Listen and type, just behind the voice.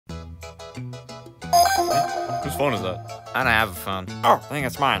Whose phone is that? I don't have a phone. Oh, I think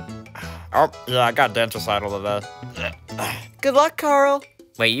it's mine. Oh, yeah, I got denticidal today. Good luck, Carl.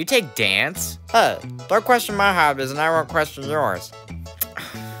 Wait, you take dance? Hey, don't question my hobbies and I won't question yours.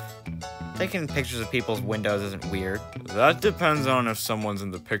 Taking pictures of people's windows isn't weird. That depends on if someone's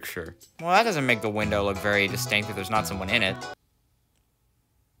in the picture. Well, that doesn't make the window look very distinct if there's not someone in it.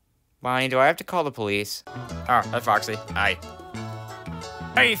 Bonnie, do I have to call the police? Oh, hey, Foxy. Hi.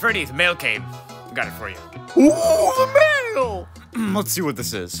 Hey, Freddy, the mail came. Got it for you. Ooh, the mail! Let's see what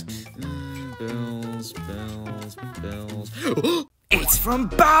this is. Bills. It's from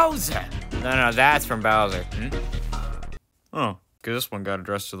Bowser. No, that's from Bowser. Oh, because this one got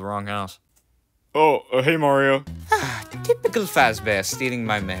addressed to the wrong house. Oh, hey, Mario. Typical Fazbear stealing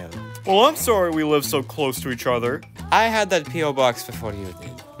my mail. Well, I'm sorry we live so close to each other. I had that P.O. box before you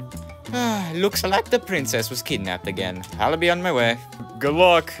did. Looks like the princess was kidnapped again. I'll be on my way. Good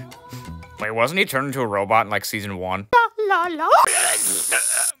luck. Wait, wasn't he turned into a robot in like season 1? La la.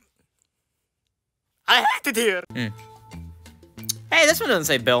 I hate it here. Hey, this one doesn't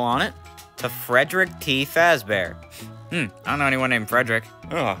say Bill on it. To Frederick T. Fazbear. I don't know anyone named Frederick.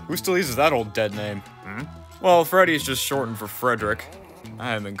 Who still uses that old dead name? Well, Freddy's just shortened for Frederick.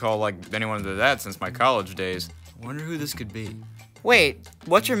 I haven't been called like anyone to that since my college days. I wonder who this could be. Wait,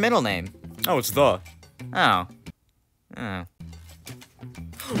 what's your middle name? Oh, it's the. Oh.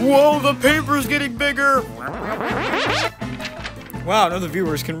 Whoa, the paper's getting bigger! Wow, now the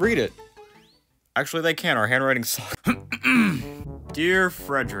viewers can read it. Actually, they can. Our handwriting sucks. Dear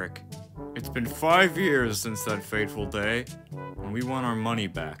Frederick, it's been 5 years since that fateful day, and we want our money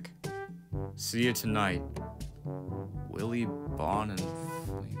back. See you tonight. Willy, Bon, and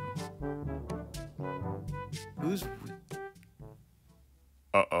Fleegle. Who's...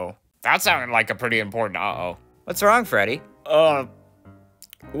 Uh-oh. That sounded like a pretty important uh-oh. What's wrong, Freddy?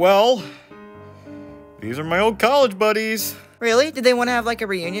 Well, these are my old college buddies. Really? Did they want to have like a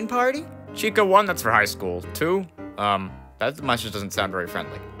reunion party? Chica 1, that's for high school. 2, that message doesn't sound very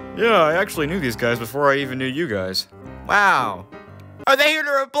friendly. Yeah, I actually knew these guys before I even knew you guys. Wow. Are they here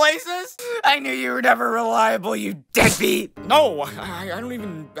to replace us? I knew you were never reliable, you deadbeat. No, I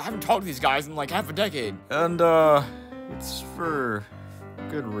haven't talked to these guys in like half a decade. And, it's for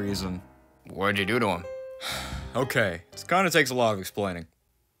good reason. What'd you do to him? Okay, it kind of takes a lot of explaining.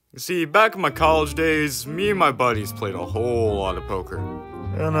 You see, back in my college days, me and my buddies played a whole lot of poker.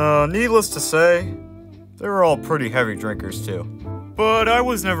 And, needless to say, they were all pretty heavy drinkers, too. But I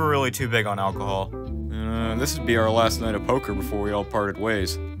was never really too big on alcohol. This would be our last night of poker before we all parted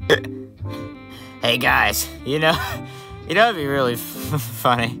ways. Hey guys, you know it'd be really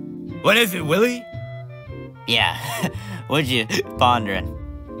funny. What is it, Willy? Yeah, what you pondering?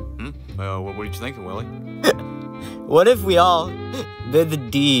 What did you think of, Willy? What if we all did the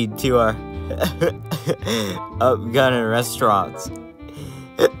deed to our upgunning restaurants?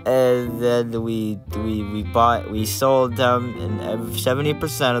 And then we sold them, and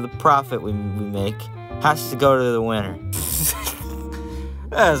 70% of the profit we make has to go to the winner.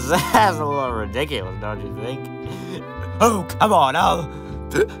 That's a little ridiculous, don't you think? Oh, come on,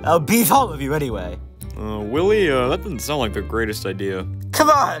 I'll beat all of you anyway. Willy, that doesn't sound like the greatest idea. Come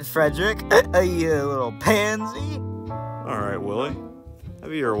on, Frederick, you little pansy. Alright, Willy,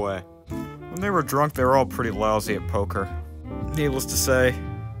 have it your way. When they were drunk, they were all pretty lousy at poker. Needless to say,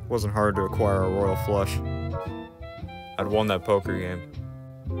 it wasn't hard to acquire a royal flush. I'd won that poker game.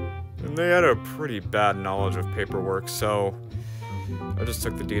 And they had a pretty bad knowledge of paperwork, so I just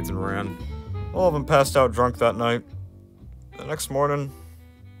took the deeds and ran. All of them passed out drunk that night. The next morning,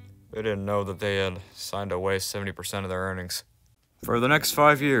 they didn't know that they had signed away 70% of their earnings. For the next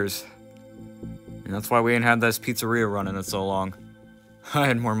 5 years. And that's why we ain't had this pizzeria running in so long. I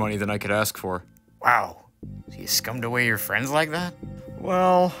had more money than I could ask for. Wow. So you scummed away your friends like that?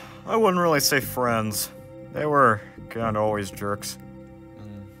 Well, I wouldn't really say friends. They were kinda always jerks.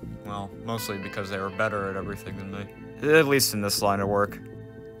 Well, mostly because they were better at everything than me. At least in this line of work.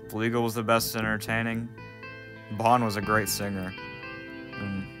 Fleegle was the best entertaining. Bon was a great singer.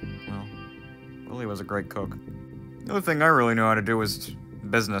 And, well, Willy was a great cook. The only thing I really knew how to do was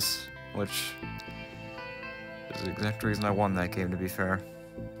business, which is the exact reason I won that game, to be fair.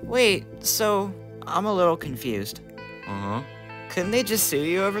 Wait, so I'm a little confused. Uh-huh. Couldn't they just sue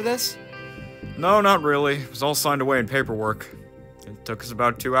you over this? No, not really. It was all signed away in paperwork. It took us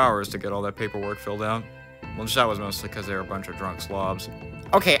about 2 hours to get all that paperwork filled out. Well, that was mostly because they were a bunch of drunk slobs.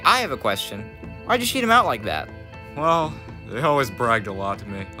 Okay, I have a question. Why'd you cheat him out like that? Well, they always bragged a lot to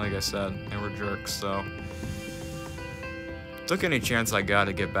me, like I said. They were jerks, so... took any chance I got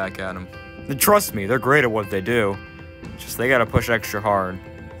to get back at them. And trust me, they're great at what they do. Just they gotta push extra hard.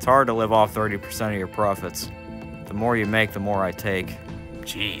 It's hard to live off 30% of your profits. The more you make, the more I take.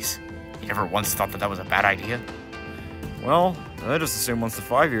 Jeez, you never once thought that was a bad idea? Well, I just assumed once the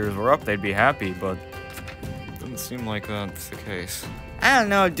 5 years were up, they'd be happy, but it doesn't seem like that's the case. I don't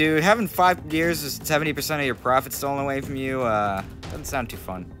know, dude. Having 5 years is 70% of your profit stolen away from you, doesn't sound too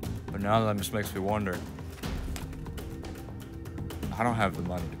fun. But now that just makes me wonder. I don't have the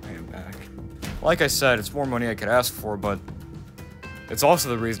money to pay him back. Like I said, it's more money I could ask for, but it's also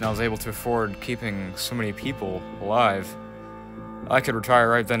the reason I was able to afford keeping so many people alive. I could retire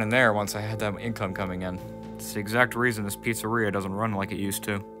right then and there once I had that income coming in. It's the exact reason this pizzeria doesn't run like it used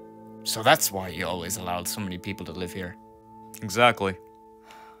to. So that's why you always allowed so many people to live here. Exactly.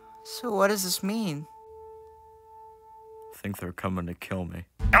 So what does this mean? I think they're coming to kill me.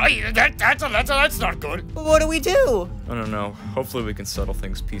 That's not good. What do we do? I don't know. Hopefully we can settle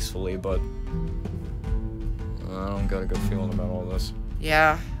things peacefully, but I don't got a good feeling about all this.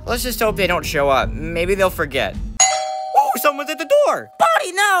 Yeah, let's just hope they don't show up. Maybe they'll forget. Oh, someone's at the door!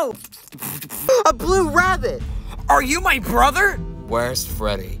 Bonnie, no! A blue rabbit! Are you my brother? Where's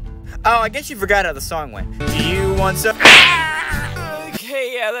Freddy? Oh, I guess you forgot how the song went. Do you want some?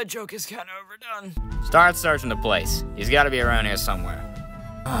 Okay, yeah, that joke is kind of overdone. Start searching the place. He's got to be around here somewhere.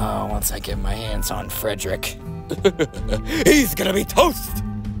 Oh, once I get my hands on Frederick. He's gonna be toast!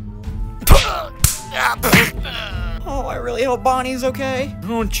 Oh, I really hope Bonnie's okay.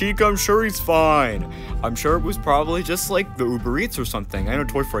 Oh, Chica, I'm sure he's fine. I'm sure it was probably just like the Uber Eats or something. I know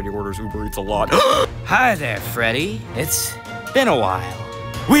Toy Freddy orders Uber Eats a lot. Hi there, Freddy. It's been a while.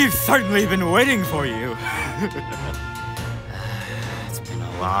 We've certainly been waiting for you. It's been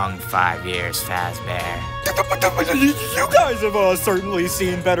a long 5 years, Fazbear. You guys have certainly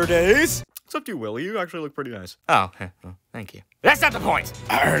seen better days. Except you, Willy. You actually look pretty nice. Oh, thank you. That's not the point.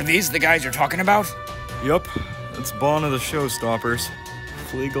 Are these the guys you're talking about? Yup. It's Bon of the Showstoppers.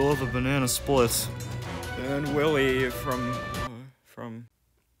 Fleegle of the Banana Splits. And Willy from...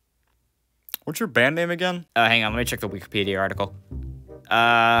 What's your band name again? Hang on, let me check the Wikipedia article.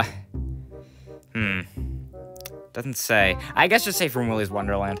 Doesn't say. I guess just say from Willy's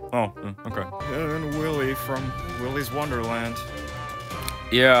Wonderland. Oh, okay. And Willy from Willy's Wonderland.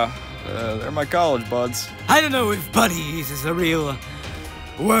 Yeah, they're my college buds. I don't know if buddies is a real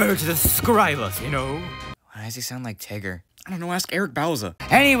word to describe us, you know? Why does he sound like Tigger? I don't know, ask Eric Bauza.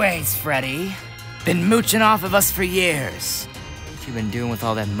 Anyways, Freddy, been mooching off of us for years. What you been doing with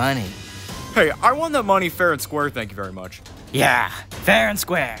all that money? Hey, I won that money fair and square, thank you very much. Yeah, fair and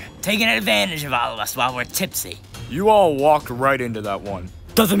square. Taking advantage of all of us while we're tipsy. You all walked right into that one.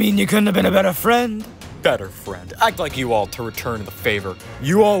 Doesn't mean you couldn't have been a better friend. Better friend. Act like you all to return the favor.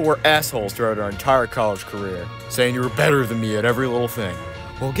 You all were assholes throughout our entire college career, saying you were better than me at every little thing.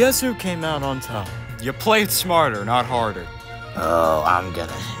 Well, guess who came out on top? You played smarter, not harder. Oh, I'm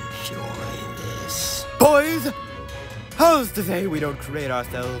gonna enjoy this. Boys, how's to say we don't create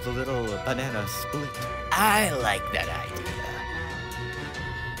ourselves a little banana split? I like that idea.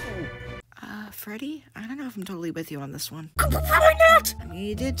 Freddy, I don't know if I'm totally with you on this one. Probably not! I mean,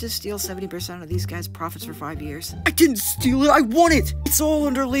 you did just steal 70% of these guys' profits for 5 years. I didn't steal it, I won it! It's all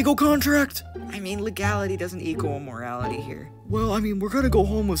under legal contract. I mean, legality doesn't equal morality here. Well, I mean, we're gonna go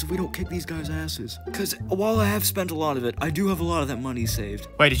homeless if we don't kick these guys' asses. Because while I have spent a lot of it, I do have a lot of that money saved.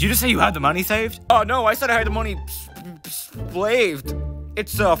 Wait, did you just say you had the money saved? Oh, no, I said I had the money slaved.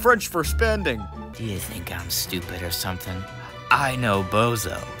 It's French for spending. Do you think I'm stupid or something? I know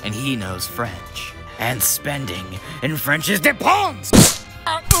Bozo, and he knows French. And spending in French is dépense!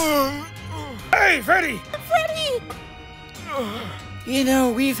 Hey, Freddy! Freddy! You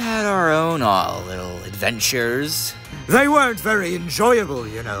know, we've had our own little adventures. They weren't very enjoyable,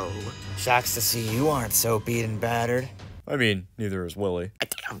 you know. Shocks to see you aren't so beat and battered. I mean, neither is Willy. I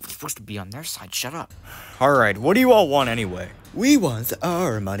think I'm supposed to be on their side, shut up. Alright, what do you all want anyway? We want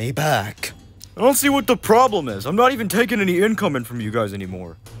our money back. I don't see what the problem is. I'm not even taking any income in from you guys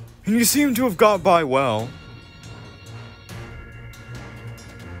anymore. And you seem to have got by well.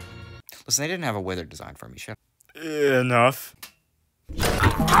 Listen, they didn't have a wither design for me, shut up. Enough.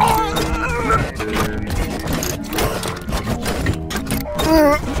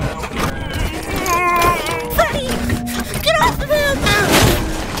 Freddy! Get off of him!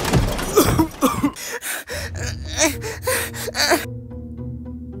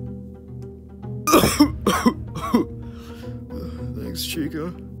 Thanks,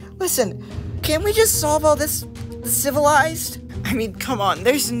 Chica. Listen, can't we just solve all this civilized? I mean, come on,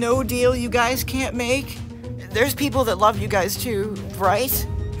 there's no deal you guys can't make. There's people that love you guys too, right?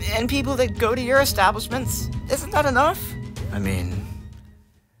 And people that go to your establishments. Isn't that enough? I mean,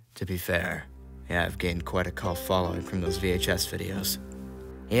 to be fair, yeah, I've gained quite a cult following from those VHS videos.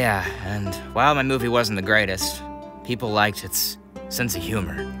 Yeah, and while my movie wasn't the greatest, people liked its sense of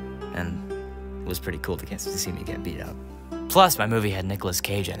humor, and it was pretty cool to see me get beat up. Plus, my movie had Nicolas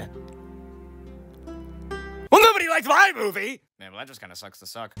Cage in it. Well, nobody liked my movie! Man, well, that just kind of sucks to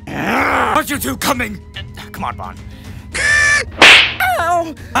suck. Aren't you two coming? Come on, Bond.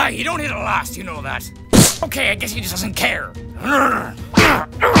 Ow! Hey, you don't hit it last, you know that. Okay, I guess he just doesn't care.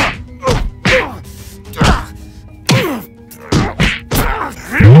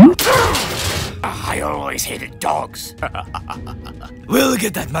 I always hated dogs. We'll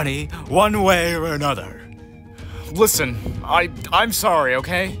get that money one way or another. Listen, I'm sorry,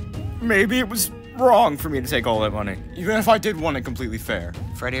 okay? Maybe it was wrong for me to take all that money, even if I did want it completely fair.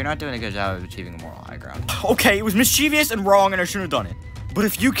 Freddy, you're not doing a good job of achieving a moral high ground. Okay, it was mischievous and wrong and I shouldn't have done it. But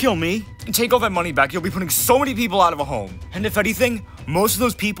if you kill me and take all that money back, you'll be putting so many people out of a home. And if anything, most of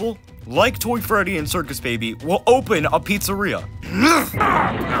those people, like Toy Freddy and Circus Baby, will open a pizzeria.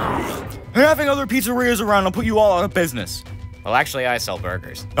 Having other pizzerias around will put you all out of business. Well, actually, I sell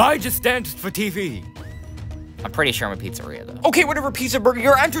burgers. I just stand for TV. I'm pretty sure I'm a pizzeria, though. Okay, whatever, pizza, burger,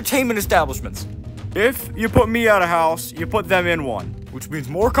 you're entertainment establishments. If you put me out of house, you put them in one, which means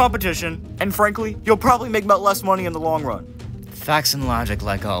more competition, and frankly, you'll probably make about less money in the long run. Facts and logic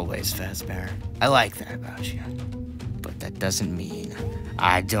like always, Fazbear. I like that about you. But that doesn't mean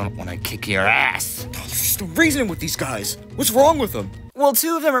I don't want to kick your ass. There's just no reasoning with these guys. What's wrong with them? Well,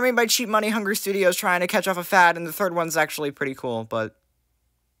 2 of them are made by cheap money hungry studios trying to catch off a fad, and the third one's actually pretty cool, but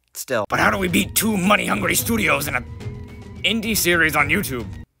still. But how do we beat 2 money hungry studios in a indie series on YouTube?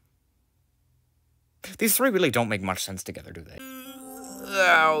 These 3 really don't make much sense together, do they?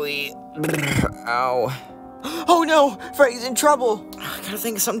 Owie. Ow. Oh no! Freddy's in trouble! I gotta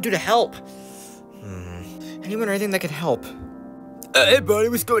think of something to do to help. Anyone or anything that could help? Hey buddy,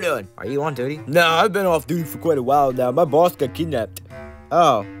 what's going on? Are you on duty? Nah, I've been off duty for quite a while now. My boss got kidnapped.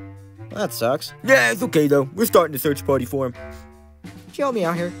 Oh. Well, that sucks. Yeah, it's okay though. We're starting a search party for him. Could you help me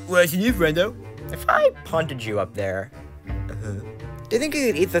out here? What's your new friendo? If I punted you up there, do you think you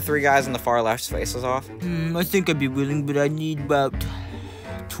could eat the 3 guys on the far left's faces off? I think I'd be willing, but I need about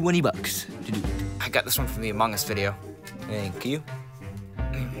 $20 to do it. I got this one from the Among Us video. Thank you.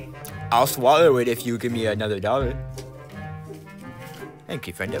 I'll swallow it if you give me another $1. Thank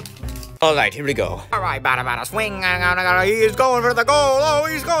you, friendo. Alright, here we go. Alright, bada swing. He's going for the goal. Oh,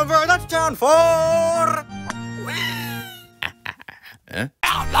 he's going for a touchdown. 4.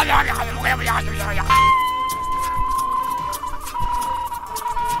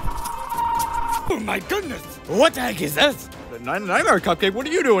 Oh my goodness! What the heck is this? Nightmare Cupcake, what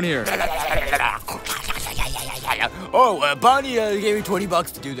are you doing here? Oh, Bonnie gave me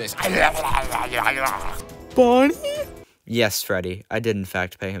 $20 to do this. Bonnie? Yes, Freddy. I did in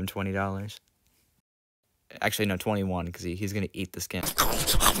fact pay him $20. Actually, no, 21, because he's gonna eat the skin.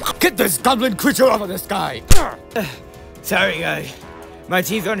 Get this goblin creature off of this guy! Sorry, guys. My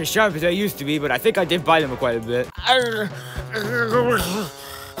teeth aren't as sharp as they used to be, but I think I did bite them quite a bit.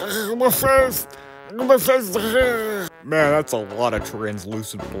 My face! My face! Man, that's a lot of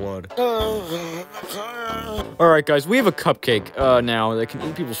translucent blood. Alright, guys, we have a cupcake now that can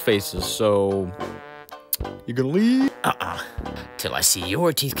eat people's faces, so... You gonna leave? Till I see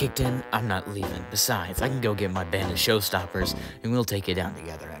your teeth kicked in, I'm not leaving. Besides, I can go get my band of showstoppers, and we'll take it down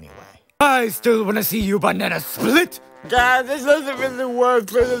together anyway. I still wanna see you banana split! Guys, this doesn't really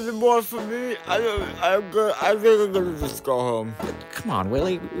work anymore for me. I think I'm gonna just go home. Come on,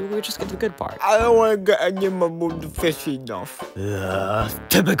 Willy. We're just getting the good part. I don't want to get any more moved fish enough.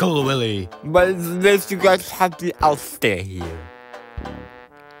 Typical Willy. But unless you guys happy, I'll stay here.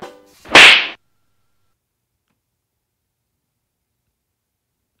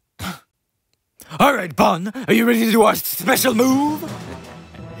 Alright, Bun, are you ready to do our special move?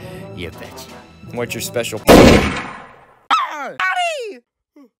 You betcha. What's your special?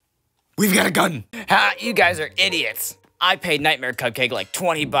 We've got a gun! Ha, you guys are idiots. I paid Nightmare Cupcake like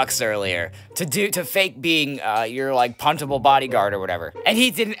 $20 earlier to fake being your like puntable bodyguard or whatever. And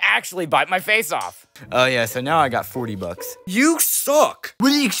he didn't actually bite my face off. Oh yeah, so now I got $40. You suck! What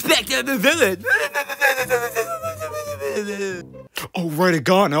do you expect out of a villain? Oh, right, a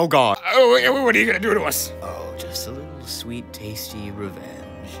gun, oh god. Oh, what are you gonna do to us? Oh, just a little sweet, tasty revenge.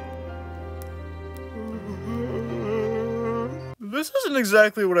 This isn't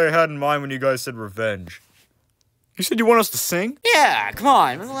exactly what I had in mind when you guys said revenge. You said you want us to sing? Yeah, come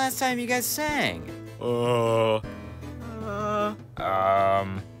on. When's the last time you guys sang? A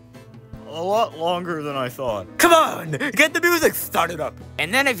lot longer than I thought. Come on, get the music started up.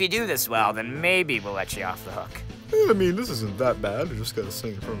 And then if you do this well, then maybe we'll let you off the hook. I mean, this isn't that bad. I just gotta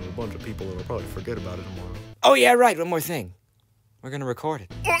sing in front of a bunch of people that'll probably forget about it tomorrow. Oh yeah, right. One more thing. We're gonna record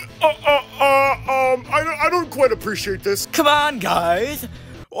it. I don't quite appreciate this. Come on, guys,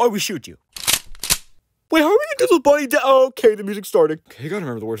 or we shoot you. Wait, how are we gonna do the bunny okay, the music's starting. Okay, you gotta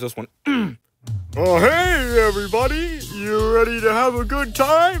remember the words of this one. Oh, hey, everybody. You ready to have a good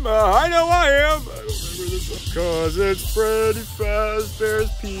time? I know I am. I don't remember this one. Cause it's Freddy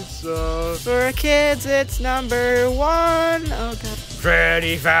Fazbear's Pizza. For kids, it's number 1. Oh, God.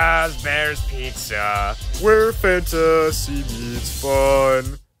 Freddy Fazbear's Pizza. Where fantasy meets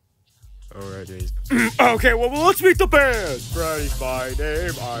fun. Alright, James. Okay, well, let's meet the band. Freddy's my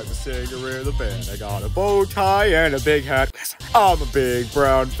name. I'm the singer in the band. I got a bow tie and a big hat. I'm a big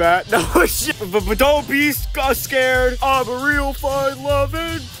brown fat. No shit. But don't be scared. I'm a real fun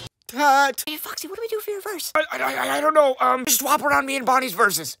loving tat. Hey, Foxy, what do we do for your verse? I don't know. Just swap around me and Bonnie's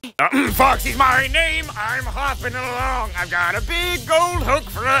verses. Foxy's my name. I'm hopping along. I've got a big gold hook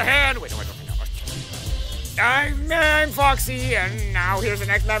for a hand. Wait, no. I'm Foxy, and now here's the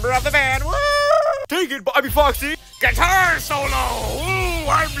next member of the band. Woo! Take it, Bobby Foxy. Guitar solo. Ooh,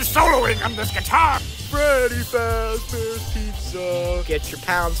 I'm soloing on this guitar. Freddy Fazbear's Pizza. Get your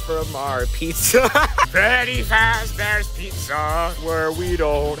pounds from our pizza. Freddy Fazbear's Pizza, where we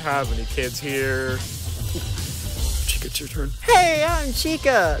don't have any kids here. Chica, it's your turn. Hey, I'm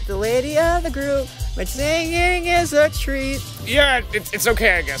Chica, the lady of the group. My singing is a treat. Yeah, it's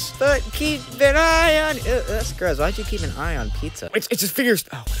okay, I guess. But keep an eye on... that's gross. Why'd you keep an eye on pizza? It just figures...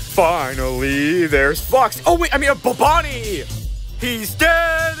 Oh, finally, there's Fox. Oh, wait, I mean, Bonnie. He's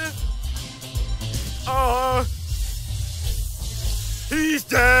dead. He's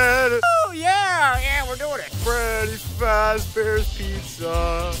dead. Oh, yeah, we're doing it. Freddy Fazbear's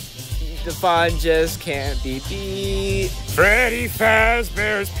Pizza. The fun just can't be beat. Freddy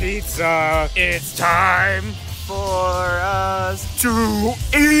Fazbear's Pizza. It's time For us to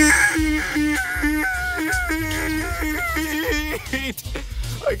eat.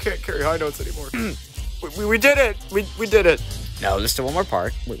 I can't carry high notes anymore. we did it. We did it. No, there's still one more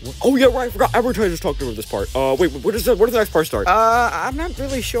part. Wait, what? Oh yeah, right. I forgot. Advertisers talked over this part. Wait, where does the next part start? I'm not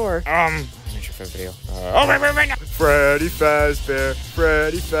really sure. Finish your video. Wait. No. Freddy Fazbear,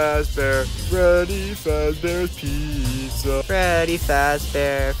 Freddy Fazbear, Freddy Fazbear's Pizza. Freddy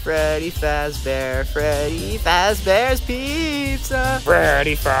Fazbear, Freddy Fazbear, Freddy Fazbear's Pizza.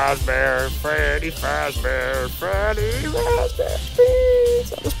 Freddy Fazbear, Freddy Fazbear, Freddy Fazbear's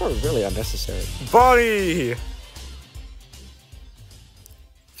Pizza. This part was really unnecessary. Bonnie!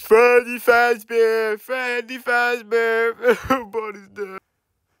 Freddy Fazbear, Freddy Fazbear, Bonnie's dead.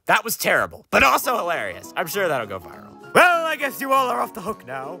 That was terrible, but also hilarious. I'm sure that'll go viral. Well, I guess you all are off the hook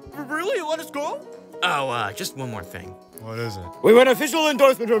now. Really? Let us go? Oh, just one more thing. What is it? We want official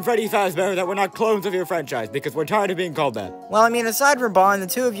endorsement from Freddy Fazbear that we're not clones of your franchise because we're tired of being called that. Well, I mean, aside from Bond, the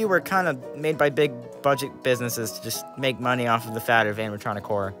two of you were kind of made by big budget businesses to just make money off of the fat of animatronic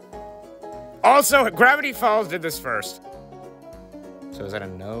horror. Also, Gravity Falls did this first. So is that a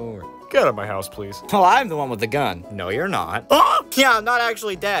no or... Get out of my house, please. Well, I'm the one with the gun. No, you're not. Oh! Yeah, I'm not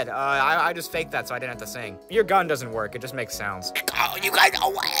actually dead. I just faked that so I didn't have to sing. Your gun doesn't work. It just makes sounds. Oh, you guys know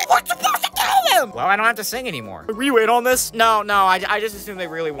what? We're supposed to kill him! Well, I don't have to sing anymore. Were you in on this? No, I just assumed they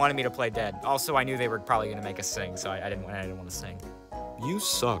really wanted me to play dead. Also, I knew they were probably going to make us sing, so I didn't want to sing. You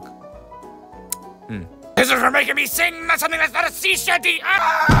suck. This is for making me sing something that's not a sea shanty! I'm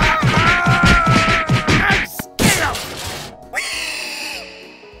scared!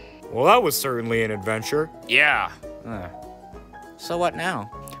 Well, that was certainly an adventure. Yeah. So what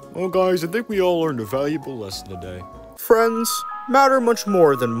now? Well, guys, I think we all learned a valuable lesson today. Friends matter much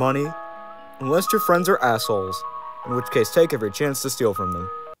more than money, unless your friends are assholes, in which case take every chance to steal from them.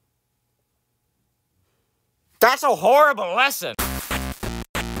 That's a horrible lesson!